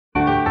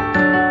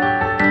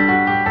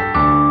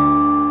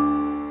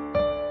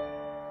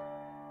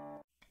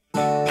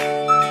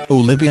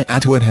Olivia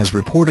Attwood has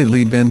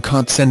reportedly been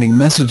caught sending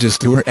messages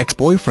to her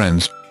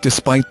ex-boyfriends,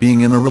 despite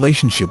being in a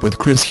relationship with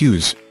Chris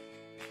Hughes.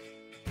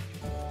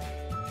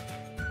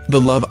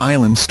 The Love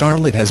Island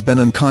starlet has been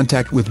in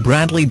contact with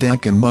Bradley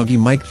Dack and Muggy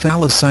Mike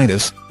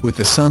Thalassitis, with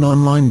The Sun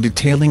online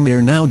detailing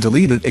their now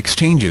deleted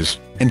exchanges,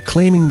 and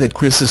claiming that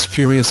Chris is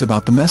furious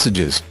about the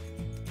messages.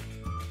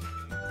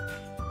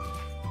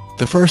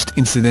 The first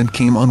incident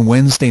came on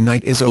Wednesday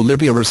night as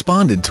Olivia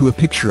responded to a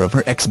picture of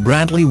her ex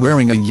Bradley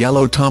wearing a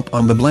yellow top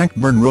on the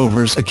Blackburn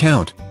Rovers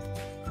account.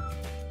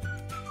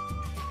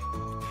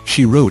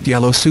 She wrote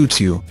 "Yellow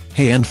suits you,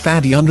 hey and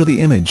fatty" under the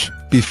image,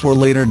 before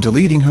later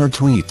deleting her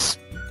tweets.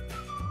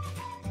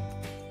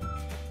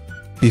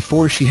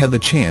 Before she had the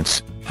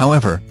chance,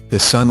 however, The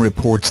Sun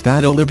reports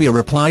that Olivia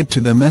replied to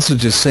the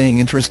messages saying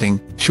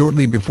 "interesting"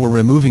 shortly before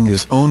removing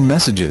his own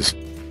messages.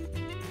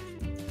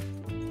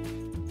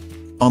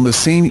 On the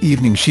same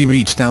evening she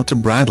reached out to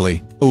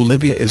Bradley.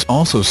 Olivia is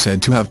also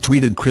said to have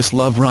tweeted Chris'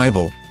 love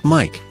rival,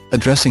 Mike,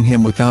 addressing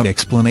him without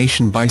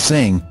explanation by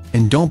saying,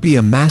 "And don't be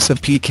a massive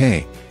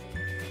PK."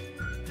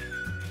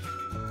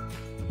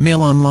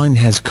 Mail Online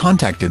has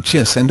contacted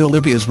Chris and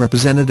Olivia's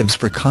representatives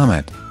for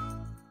comment.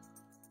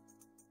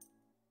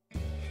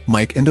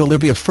 Mike and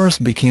Olivia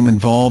first became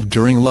involved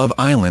during Love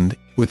Island,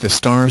 with the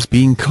stars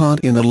being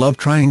caught in a love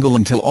triangle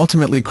until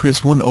ultimately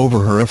Chris won over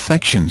her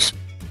affections.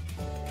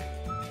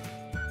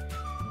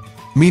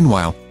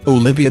 Meanwhile,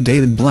 Olivia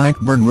dated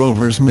Blackburn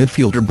Rovers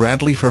midfielder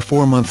Bradley for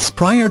 4 months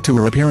prior to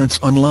her appearance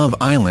on Love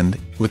Island,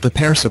 with the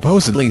pair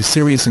supposedly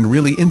serious and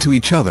really into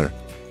each other.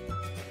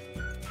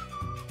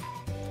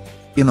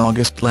 In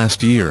August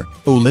last year,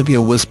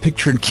 Olivia was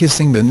pictured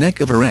kissing the neck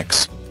of her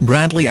ex,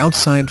 Bradley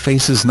outside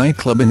Faces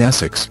nightclub in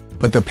Essex,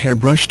 but the pair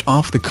brushed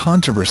off the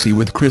controversy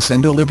with Chris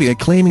and Olivia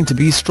claiming to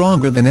be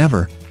stronger than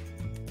ever.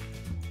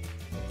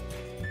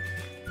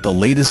 The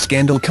latest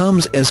scandal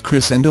comes as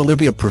Chris and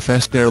Olivia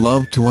professed their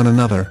love to one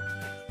another.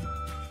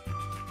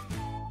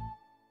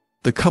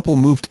 The couple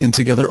moved in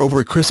together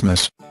over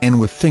Christmas, and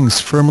with things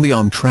firmly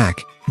on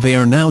track, they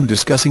are now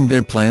discussing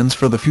their plans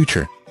for the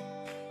future.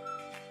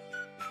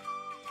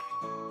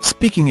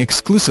 Speaking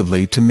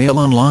exclusively to Mail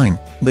Online,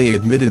 they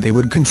admitted they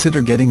would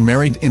consider getting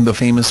married in the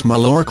famous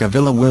Mallorca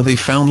villa where they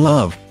found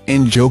love,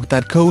 and joked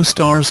that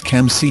co-stars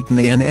Cam Seaton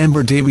and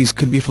Amber Davies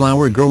could be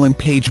Flower Girl and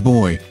Page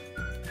Boy.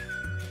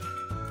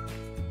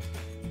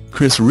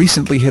 Chris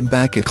recently hit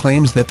back at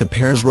claims that the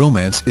pair's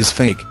romance is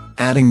fake,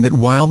 adding that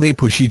while they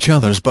push each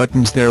other's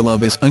buttons their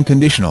love is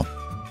unconditional.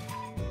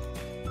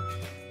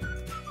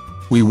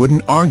 "We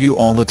wouldn't argue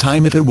all the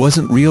time if it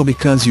wasn't real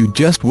because you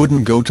just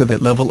wouldn't go to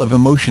that level of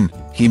emotion,"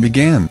 he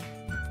began.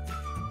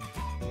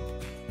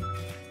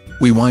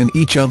 "We wind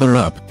each other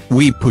up,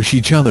 we push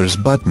each other's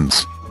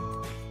buttons.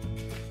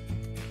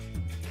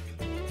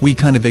 We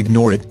kind of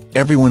ignore it.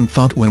 Everyone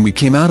thought when we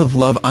came out of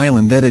Love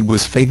Island that it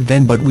was fake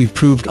then, but we've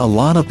proved a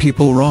lot of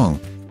people wrong.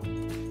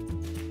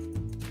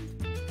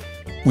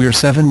 We're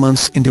 7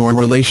 months into our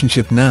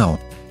relationship now,